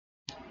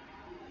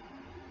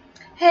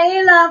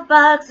Hey love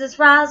bugs, it's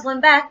Roslynn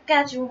back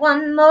at you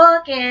one more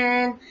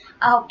again.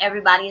 I hope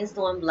everybody is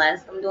doing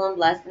blessed. I'm doing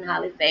blessed and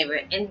highly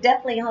favored, and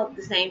definitely hope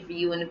the same for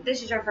you. And if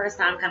this is your first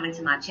time coming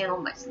to my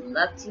channel, much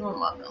love to you and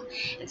welcome.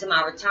 And to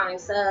my returning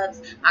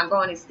subs, my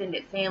growing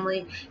extended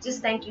family,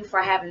 just thank you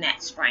for having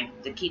that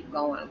strength to keep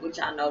going, which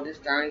I know this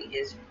journey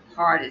is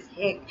hard as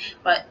heck,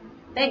 but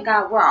thank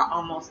God we're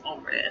almost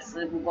over this.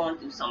 We're going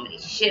through so many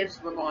shifts,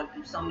 we're going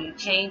through so many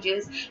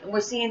changes, and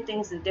we're seeing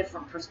things in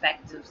different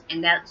perspectives,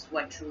 and that's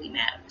what truly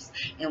matters.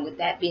 And with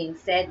that being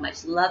said,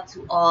 much love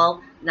to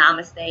all.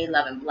 Namaste,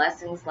 love and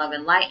blessings, love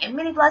and light, and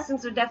many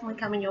blessings are definitely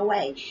coming your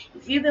way.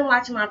 If you've been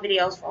watching my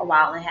videos for a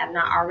while and have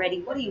not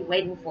already, what are you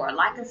waiting for?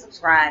 Like and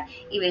subscribe,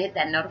 even hit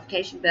that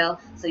notification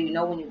bell so you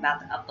know when you're about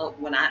to upload,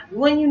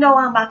 when you know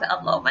I'm about to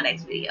upload my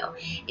next video.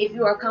 If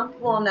you are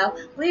comfortable enough,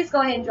 please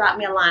go ahead and drop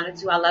me a line or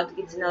two. I love to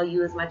get to know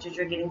you as much as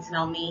you're getting to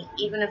know me,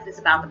 even if it's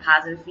about the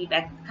positive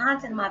feedback of the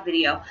content of my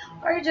video,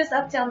 or you're just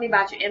up telling me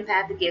about your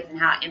empathic gift and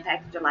how it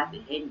impacted your life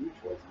and heading you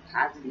towards a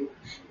positive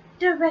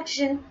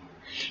direction.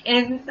 And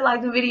if you feel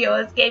like the video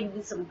has gave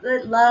you some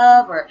good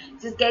love or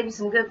just gave you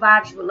some good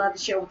vibes you would love to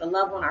share with a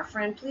loved one or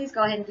friend, please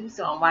go ahead and do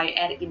so. And while you're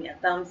at it, give me a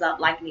thumbs up,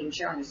 like, and even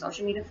share on your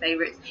social media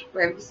favorites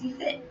wherever you see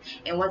fit.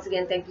 And once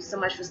again, thank you so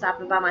much for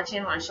stopping by my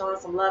channel and showing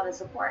some love and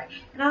support.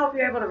 And I hope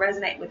you're able to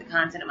resonate with the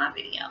content of my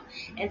video.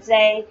 And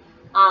today,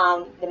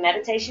 the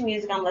meditation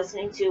music I'm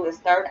listening to is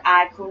Third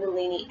Eye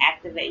Kundalini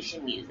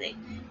Activation Music.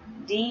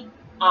 Deep,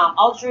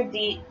 ultra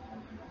deep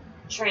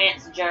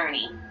trance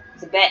journey,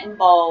 Tibetan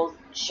bowls,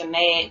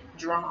 shamanic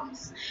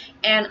drums,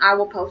 and I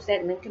will post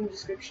that link in the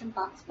description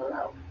box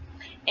below.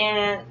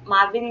 And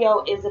my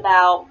video is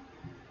about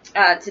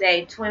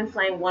today, Twin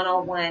Flame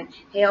 101.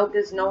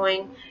 Heyoka's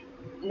knowing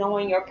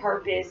your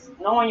purpose.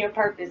 Knowing your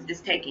purpose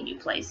is taking you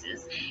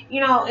places.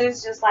 You know,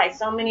 it's just like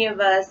so many of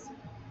us,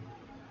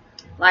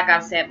 like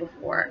I've said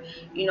before,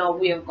 you know,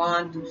 we have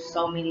gone through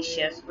so many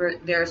shifts.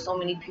 There are so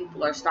many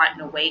people are starting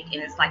to wake,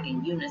 and it's like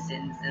in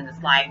unison, and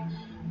it's like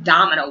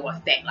domino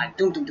effect, like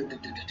do do do do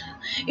do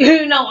do,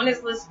 you know, and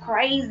it's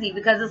crazy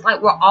because it's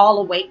like we're all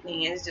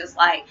awakening. And it's just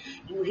like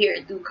you hear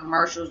it through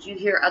commercials, you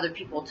hear other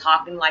people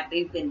talking like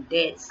they've been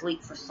dead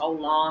sleep for so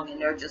long, and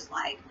they're just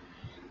like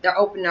they're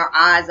opening their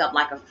eyes up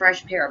like a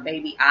fresh pair of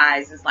baby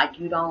eyes. It's like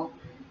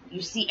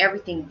you see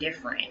everything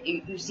different.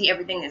 You see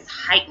everything is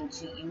heightened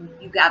to you.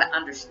 You got an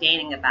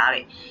understanding about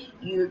it.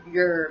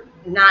 You're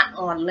not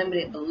on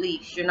limited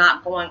beliefs. You're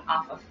not going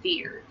off of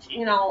fears,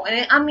 you know.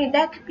 And I mean,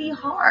 that could be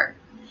hard.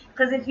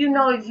 Because if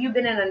you've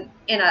been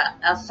in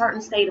a certain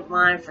state of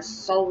mind for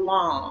so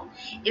long,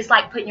 it's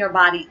like putting your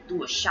body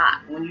through a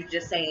shock when you're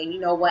just saying, you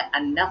know what,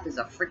 enough is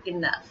a freaking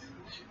enough.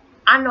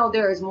 I know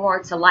there is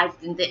more to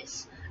life than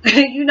this.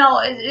 You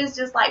know, it's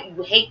just like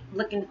you hate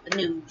looking at the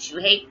news. You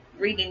hate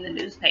reading the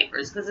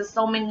newspapers because there's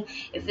so many.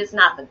 If it's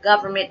not the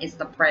government, it's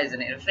the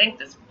president. If it ain't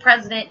the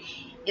president,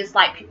 it's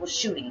like people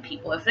shooting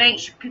people. If it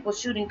ain't people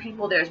shooting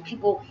people, there's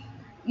people,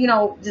 you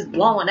know, just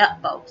blowing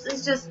up folks.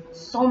 It's just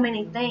so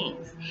many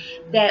things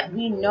that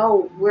we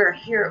know we're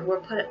here.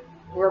 We're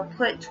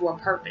put to a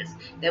purpose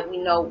that we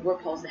know we're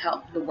supposed to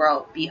help the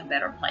world be a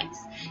better place.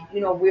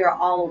 You know, we are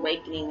all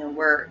awakening, and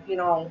we're, you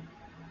know,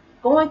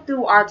 going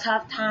through our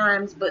tough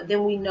times, but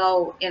then we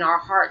know in our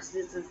hearts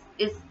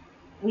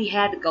we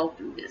had to go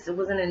through this. It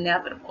wasn't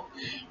inevitable.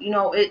 You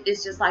know,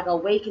 it's just like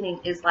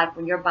awakening is like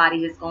when your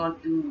body has gone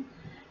through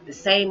the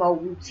same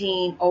old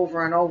routine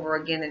over and over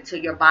again until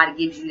your body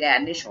gives you that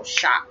initial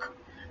shock.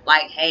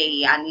 Like,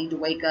 hey, I need to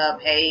wake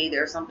up. Hey,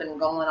 there's something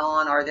going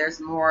on, or there's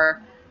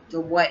more to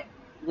what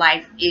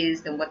life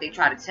is than what they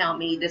try to tell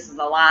me. This is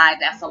a lie.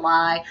 That's a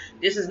lie.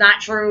 This is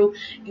not true.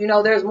 You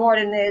know, there's more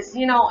than this,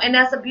 you know, and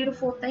that's a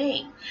beautiful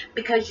thing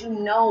because you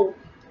know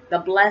the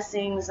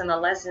blessings and the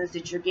lessons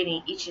that you're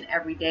getting each and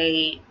every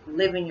day,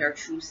 living your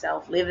true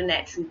self, living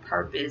that true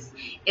purpose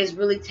is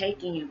really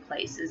taking you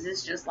places.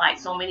 It's just like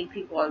so many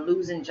people are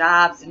losing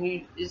jobs,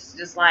 and it's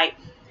just like,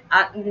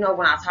 you know,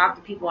 when I talk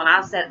to people, and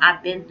I've said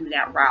I've been through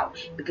that route,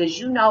 because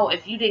you know,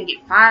 if you didn't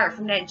get fired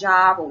from that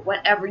job or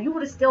whatever, you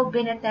would have still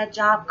been at that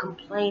job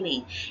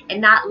complaining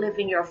and not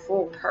living your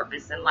full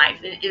purpose in life.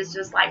 It's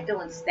just like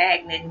feeling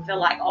stagnant and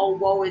feel like, oh,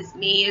 woe is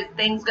me, is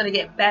things gonna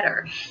get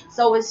better?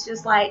 So it's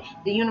just like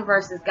the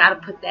universe has got to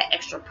put that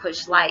extra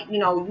push. Like, you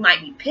know, you might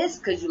be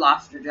pissed because you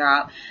lost your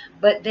job,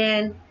 but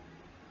then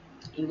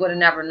you would have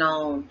never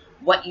known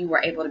what you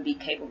were able to be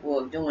capable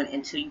of doing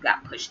until you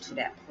got pushed to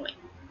that point.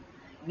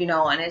 You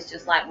know, and it's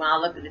just like when I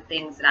look at the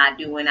things that I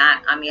do, and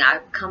I mean, I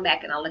come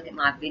back and I look at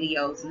my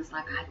videos, and it's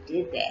like, I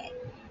did that.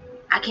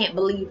 I can't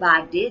believe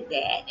I did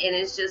that. And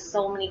it's just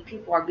so many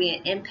people are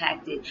being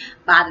impacted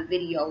by the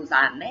videos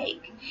I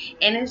make.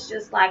 And it's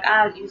just like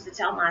I used to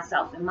tell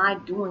myself, am I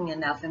doing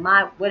enough?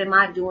 What am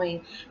I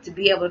doing to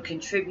be able to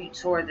contribute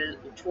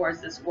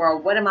towards this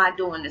world? What am I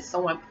doing that's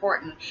so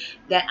important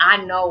that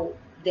I know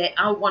that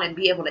I want to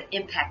be able to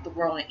impact the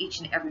world in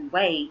each and every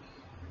way,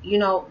 you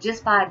know,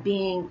 just by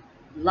being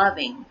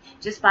loving,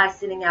 just by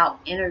sending out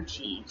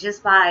energy,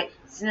 just by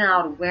sending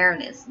out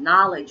awareness,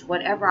 knowledge,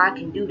 whatever I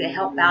can do to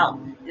help out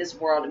this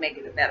world to make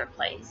it a better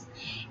place.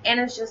 And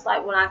it's just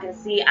like when I can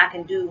see I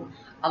can do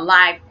a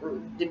live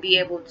group to be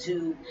able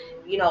to,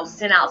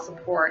 send out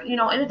support, and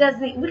it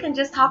doesn't, we can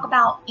just talk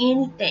about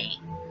anything.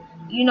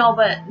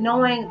 But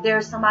knowing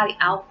there's somebody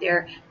out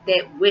there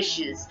that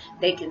wishes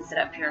they can sit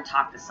up here and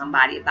talk to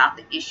somebody about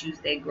the issues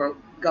they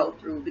go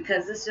through,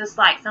 because it's just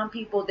like some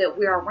people that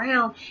we're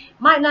around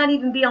might not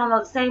even be on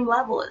the same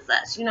level as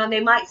us. They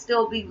might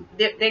still be,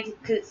 they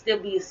could still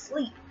be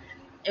asleep,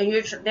 and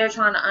they're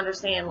trying to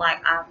understand,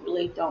 like, I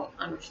really don't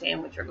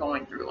understand what you're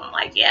going through. I'm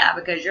like, yeah,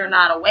 because you're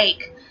not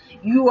awake.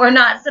 You are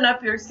not sitting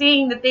up here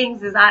seeing the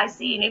things as I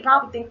see, and they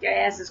probably think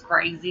their ass is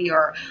crazy,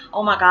 or,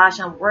 oh my gosh,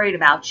 I'm worried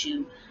about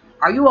you.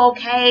 Are you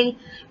okay?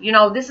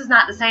 This is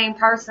not the same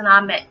person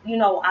I met,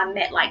 I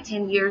met like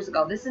 10 years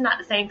ago. This is not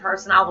the same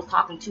person I was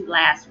talking to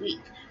last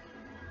week.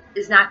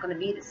 It's not going to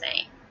be the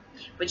same.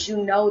 But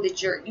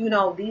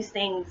that these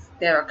things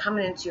that are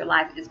coming into your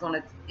life is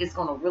going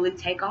to really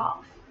take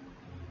off.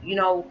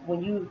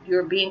 When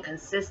you're being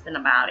consistent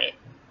about it.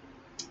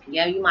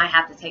 Yeah, you might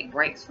have to take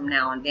breaks from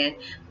now and then,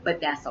 but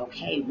that's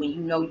okay. When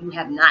you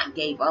have not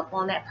gave up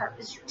on that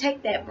purpose, you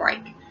take that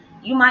break.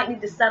 You might need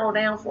to settle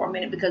down for a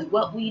minute, because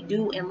what we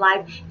do in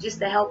life just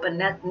to help a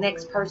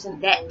next person,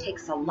 that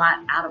takes a lot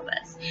out of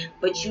us.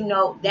 But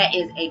that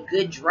is a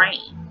good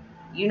drain.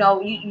 You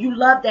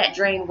love that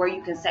drain where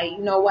you can say, you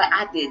know what,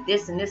 I did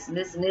this and this and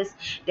this and this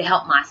to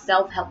help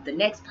myself, help the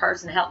next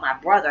person, help my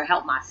brother,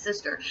 help my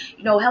sister,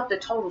 help the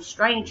total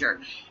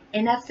stranger.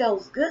 And that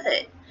feels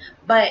good.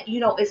 But,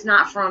 it's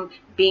not from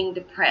being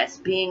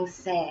depressed, being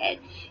sad.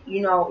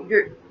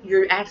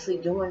 You're actually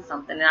doing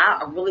something. And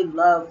I really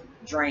love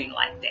drain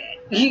like that.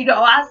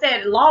 I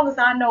said, as long as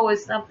I know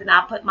it's something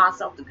I put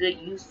myself to good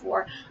use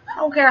for, I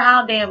don't care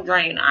how damn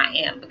drained I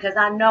am, because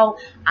I know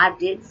I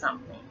did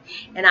something.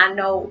 And I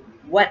know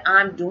what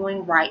I'm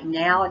doing right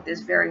now at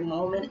this very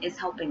moment is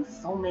helping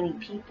so many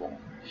people.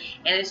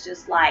 And it's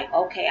just like,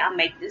 okay, I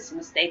make this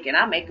mistake and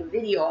I make a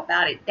video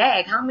about it.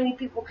 Dag, how many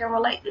people can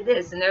relate to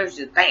this? And there's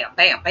just bam,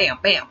 bam, bam,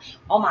 bam.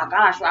 Oh my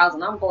gosh,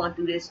 Roslynn, I'm going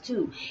through this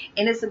too.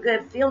 And it's a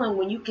good feeling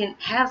when you can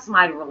have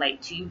somebody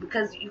relate to you,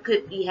 because you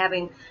could be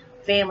having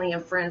family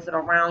and friends that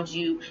are around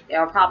you. They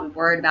are probably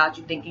worried about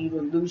you, thinking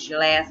you're going to lose your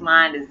last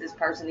mind. Does this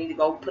person need to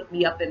go put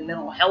me up in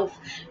mental health?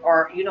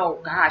 Or,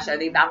 gosh, are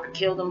they about to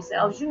kill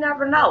themselves? You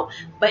never know.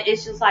 But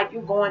it's just like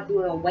you're going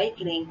through an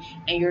awakening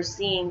and you're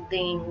seeing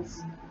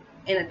things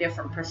in a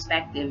different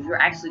perspective.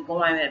 You're actually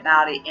going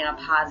about it in a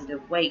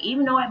positive way,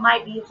 even though it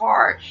might be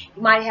hard.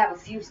 You might have a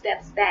few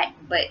steps back,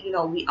 but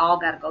we all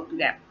got to go through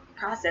that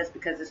process,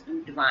 because it's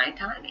through divine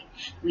timing.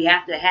 We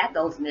have to have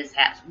those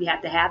mishaps. We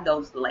have to have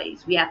those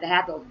delays. We have to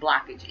have those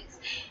blockages,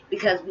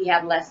 because we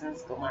have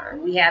lessons to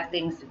learn. We have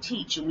things to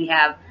teach, and we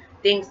have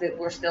things that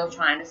we're still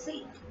trying to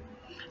see.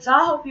 So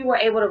I hope you were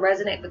able to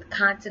resonate with the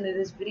content of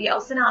this video.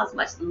 Send out as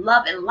much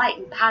love and light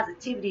and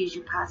positivity as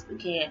you possibly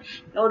can.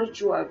 Know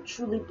that you are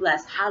truly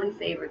blessed, highly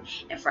favored,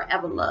 and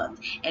forever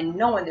loved. And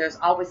knowing there's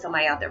always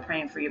somebody out there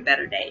praying for your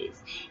better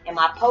days. And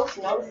my post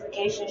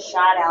notification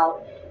shout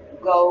out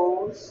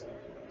goes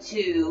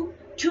to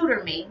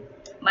Tutor Me.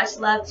 Much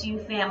love to you,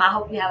 fam. I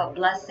hope you have a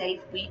blessed,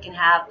 safe week, and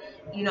have,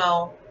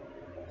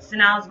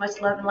 send out as much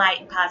love and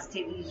light and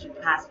positivity as you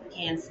possibly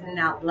can. Sending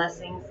out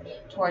blessings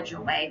towards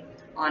your way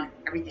on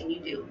everything you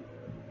do.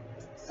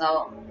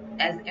 So,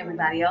 as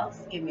everybody else,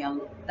 give me a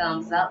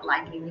thumbs up,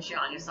 like, and even share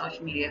on your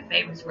social media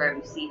favorites wherever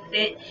you see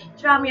fit.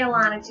 Drop me a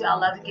line or two. I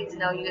love to get to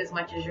know you as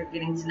much as you're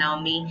getting to know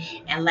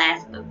me. And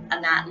last but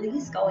not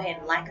least, go ahead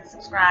and like and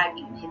subscribe.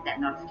 You can hit that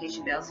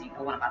notification bell so you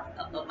know when I'm about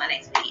to upload my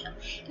next video.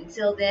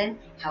 Until then,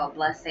 have a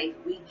blessed, safe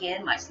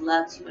weekend. Much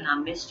love to you, and I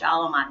missed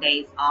y'all on my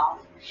days off,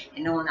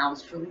 and knowing I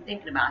was truly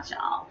thinking about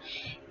y'all.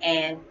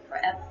 And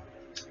forever,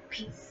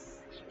 peace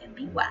and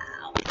be wild.